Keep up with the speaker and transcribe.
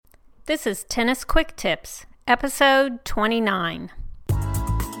This is Tennis Quick Tips, episode 29.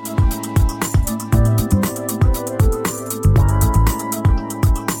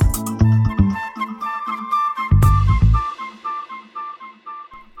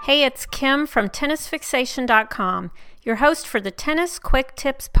 Hey, it's Kim from TennisFixation.com, your host for the Tennis Quick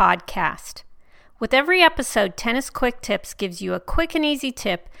Tips podcast. With every episode, Tennis Quick Tips gives you a quick and easy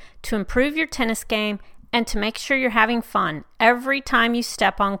tip to improve your tennis game and to make sure you're having fun every time you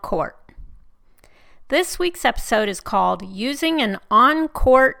step on court. This week's episode is called Using an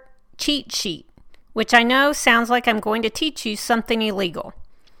On-Court Cheat Sheet, which I know sounds like I'm going to teach you something illegal.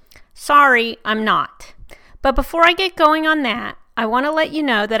 Sorry, I'm not. But before I get going on that, I want to let you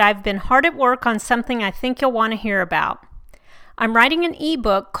know that I've been hard at work on something I think you'll want to hear about. I'm writing an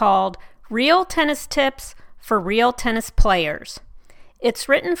ebook called Real Tennis Tips for Real Tennis Players. It's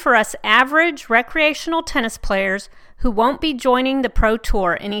written for us average recreational tennis players who won't be joining the Pro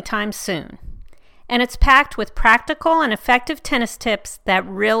Tour anytime soon. And it's packed with practical and effective tennis tips that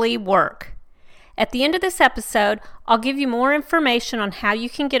really work. At the end of this episode, I'll give you more information on how you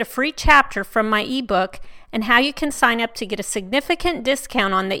can get a free chapter from my ebook and how you can sign up to get a significant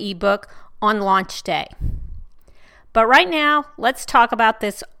discount on the ebook on launch day. But right now, let's talk about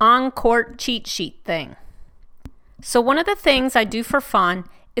this on-court cheat sheet thing. So one of the things I do for fun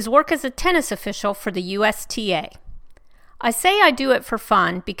is work as a tennis official for the USTA. I say I do it for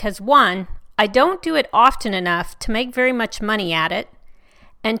fun because one, I don't do it often enough to make very much money at it,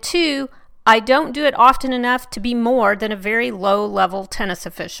 and two, I don't do it often enough to be more than a very low-level tennis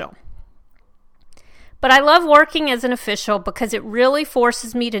official. But I love working as an official because it really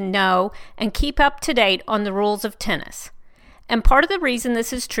forces me to know and keep up to date on the rules of tennis. And part of the reason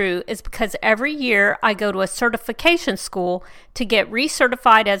this is true is because every year I go to a certification school to get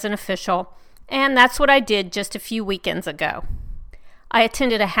recertified as an official, and that's what I did just a few weekends ago. I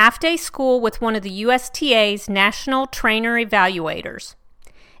attended a half-day school with one of the USTA's national trainer evaluators.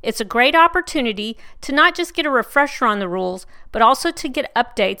 It's a great opportunity to not just get a refresher on the rules, but also to get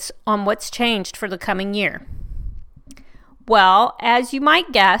updates on what's changed for the coming year. Well, as you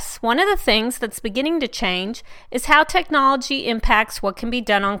might guess, one of the things that's beginning to change is how technology impacts what can be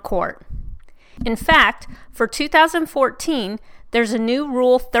done on court. In fact, for 2014, there's a new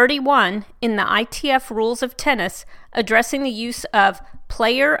Rule 31 in the ITF Rules of Tennis addressing the use of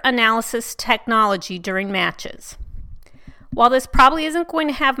player analysis technology during matches. While this probably isn't going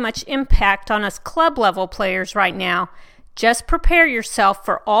to have much impact on us club-level players right now, just prepare yourself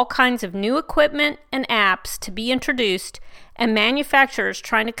for all kinds of new equipment and apps to be introduced and manufacturers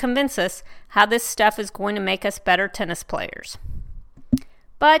trying to convince us how this stuff is going to make us better tennis players.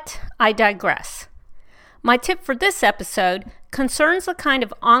 But I digress. My tip for this episode concerns the kind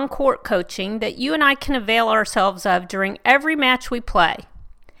of on-court coaching that you and I can avail ourselves of during every match we play.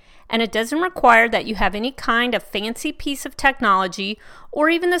 And it doesn't require that you have any kind of fancy piece of technology or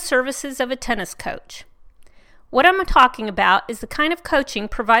even the services of a tennis coach. What I'm talking about is the kind of coaching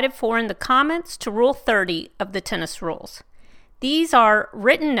provided for in the comments to Rule 30 of the tennis rules. These are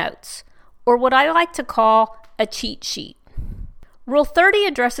written notes, or what I like to call a cheat sheet. Rule 30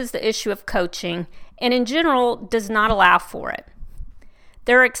 addresses the issue of coaching and in general does not allow for it.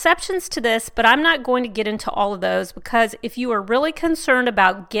 There are exceptions to this, but I'm not going to get into all of those because if you are really concerned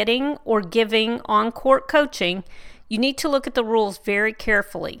about getting or giving on-court coaching, you need to look at the rules very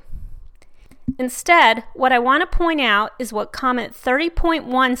carefully. Instead, what I want to point out is what comment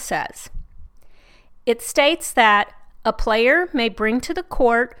 30.1 says. It states that a player may bring to the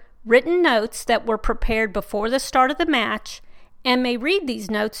court written notes that were prepared before the start of the match and may read these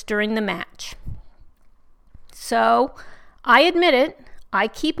notes during the match. So, I admit it, I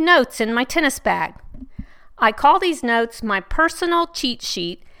keep notes in my tennis bag. I call these notes my personal cheat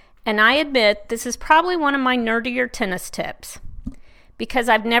sheet, and I admit this is probably one of my nerdier tennis tips because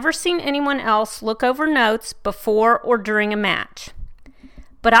I've never seen anyone else look over notes before or during a match.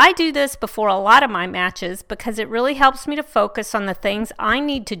 But I do this before a lot of my matches because it really helps me to focus on the things I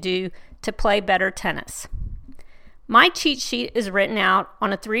need to do to play better tennis. My cheat sheet is written out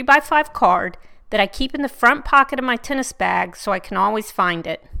on a 3x5 card that I keep in the front pocket of my tennis bag so I can always find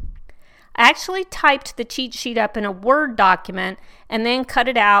it. I actually typed the cheat sheet up in a Word document and then cut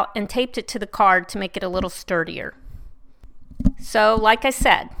it out and taped it to the card to make it a little sturdier. So, like I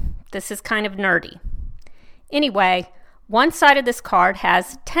said, this is kind of nerdy. Anyway, one side of this card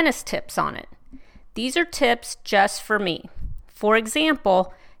has tennis tips on it. These are tips just for me. For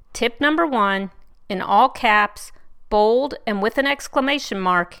example, tip number 1, in all caps, bold and with an exclamation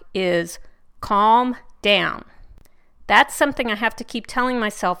mark, is calm down. That's something I have to keep telling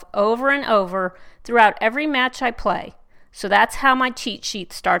myself over and over throughout every match I play. So that's how my cheat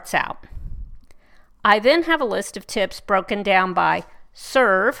sheet starts out. I then have a list of tips broken down by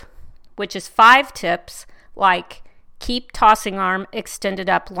serve, which is 5 tips, like keep tossing arm extended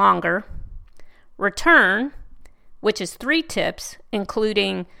up longer. Return, which is 3 tips,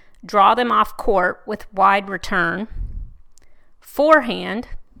 including draw them off court with wide return. Forehand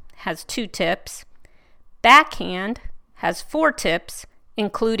has 2 tips. Backhand has 4 tips,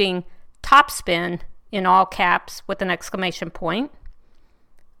 including topspin in all caps with an exclamation point.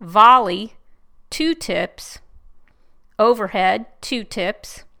 Volley, 2 tips. Overhead, 2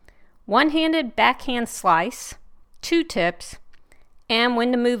 tips. One-handed backhand slice, 2 tips. And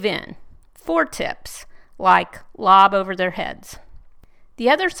when to move in, 4 tips, like lob over their heads. The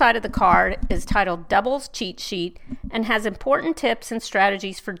other side of the card is titled Doubles Cheat Sheet and has important tips and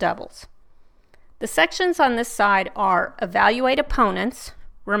strategies for doubles. The sections on this side are Evaluate Opponents,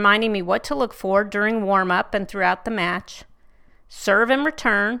 reminding me what to look for during warm-up and throughout the match. Serve and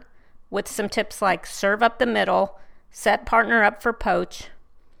Return, with some tips like serve up the middle, set partner up for poach.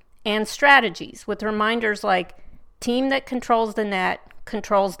 And Strategies, with reminders like team that controls the net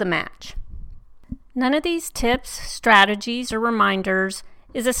controls the match. None of these tips, strategies, or reminders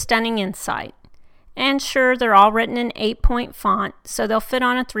is a stunning insight. And sure, they're all written in 8-point font, so they'll fit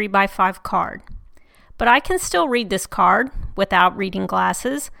on a 3x5 card. But I can still read this card without reading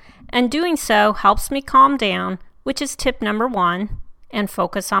glasses, and doing so helps me calm down, which is tip number 1, and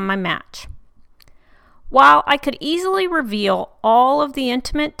focus on my match. While I could easily reveal all of the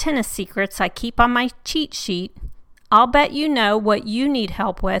intimate tennis secrets I keep on my cheat sheet, I'll bet you know what you need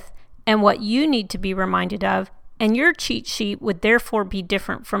help with and what you need to be reminded of, and your cheat sheet would therefore be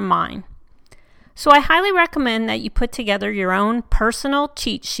different from mine. So I highly recommend that you put together your own personal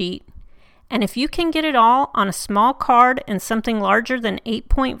cheat sheet, and if you can get it all on a small card and something larger than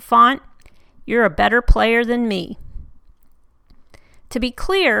 8-point font, you're a better player than me. To be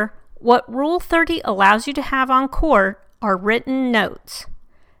clear, what Rule 30 allows you to have on court are written notes,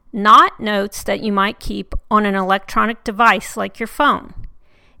 not notes that you might keep on an electronic device like your phone.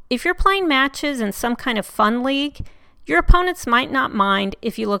 If you're playing matches in some kind of fun league, your opponents might not mind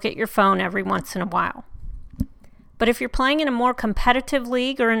if you look at your phone every once in a while. But if you're playing in a more competitive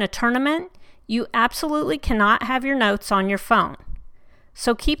league or in a tournament, you absolutely cannot have your notes on your phone.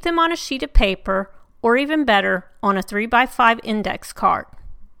 So keep them on a sheet of paper, or even better, on a 3x5 index card.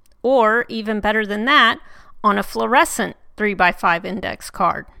 Or, even better than that, on a fluorescent 3x5 index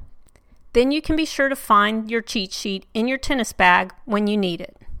card. Then you can be sure to find your cheat sheet in your tennis bag when you need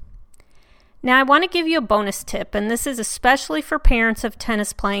it. Now I want to give you a bonus tip, and this is especially for parents of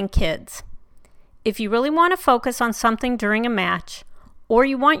tennis-playing kids. If you really want to focus on something during a match, or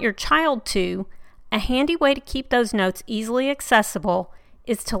you want your child to, a handy way to keep those notes easily accessible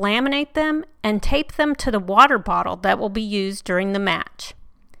is to laminate them and tape them to the water bottle that will be used during the match.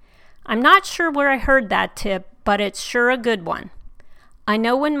 I'm not sure where I heard that tip, but it's sure a good one. I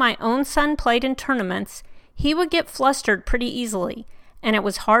know when my own son played in tournaments, he would get flustered pretty easily, and it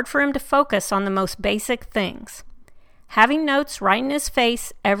was hard for him to focus on the most basic things. Having notes right in his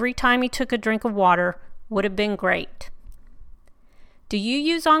face every time he took a drink of water would have been great. Do you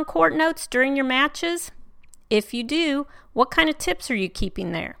use on-court notes during your matches? If you do, what kind of tips are you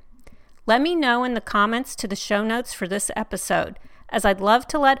keeping there? Let me know in the comments to the show notes for this episode, as I'd love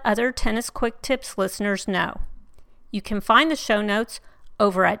to let other Tennis Quick Tips listeners know. You can find the show notes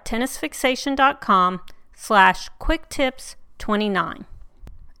over at tennisfixation.com/quicktips29.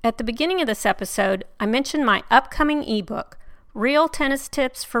 At the beginning of this episode, I mentioned my upcoming ebook, Real Tennis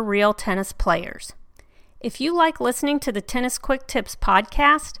Tips for Real Tennis Players. If you like listening to the Tennis Quick Tips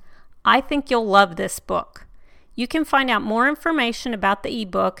podcast, I think you'll love this book. You can find out more information about the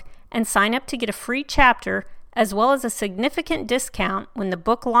ebook and sign up to get a free chapter as well as a significant discount when the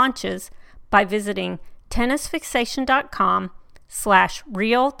book launches by visiting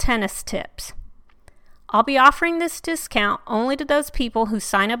tennisfixation.com/realtennistips. I'll be offering this discount only to those people who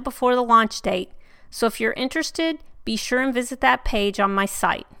sign up before the launch date, so if you're interested, be sure and visit that page on my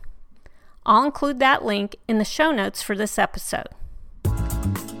site. I'll include that link in the show notes for this episode.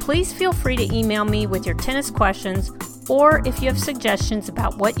 Please feel free to email me with your tennis questions or if you have suggestions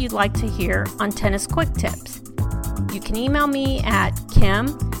about what you'd like to hear on Tennis Quick Tips. You can email me at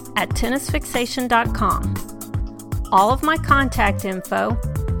kim@tennisfixation.com. All of my contact info,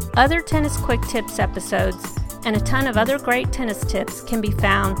 other Tennis Quick Tips episodes, and a ton of other great tennis tips can be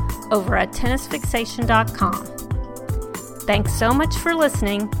found over at tennisfixation.com. Thanks so much for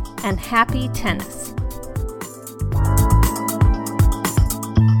listening, and happy tennis!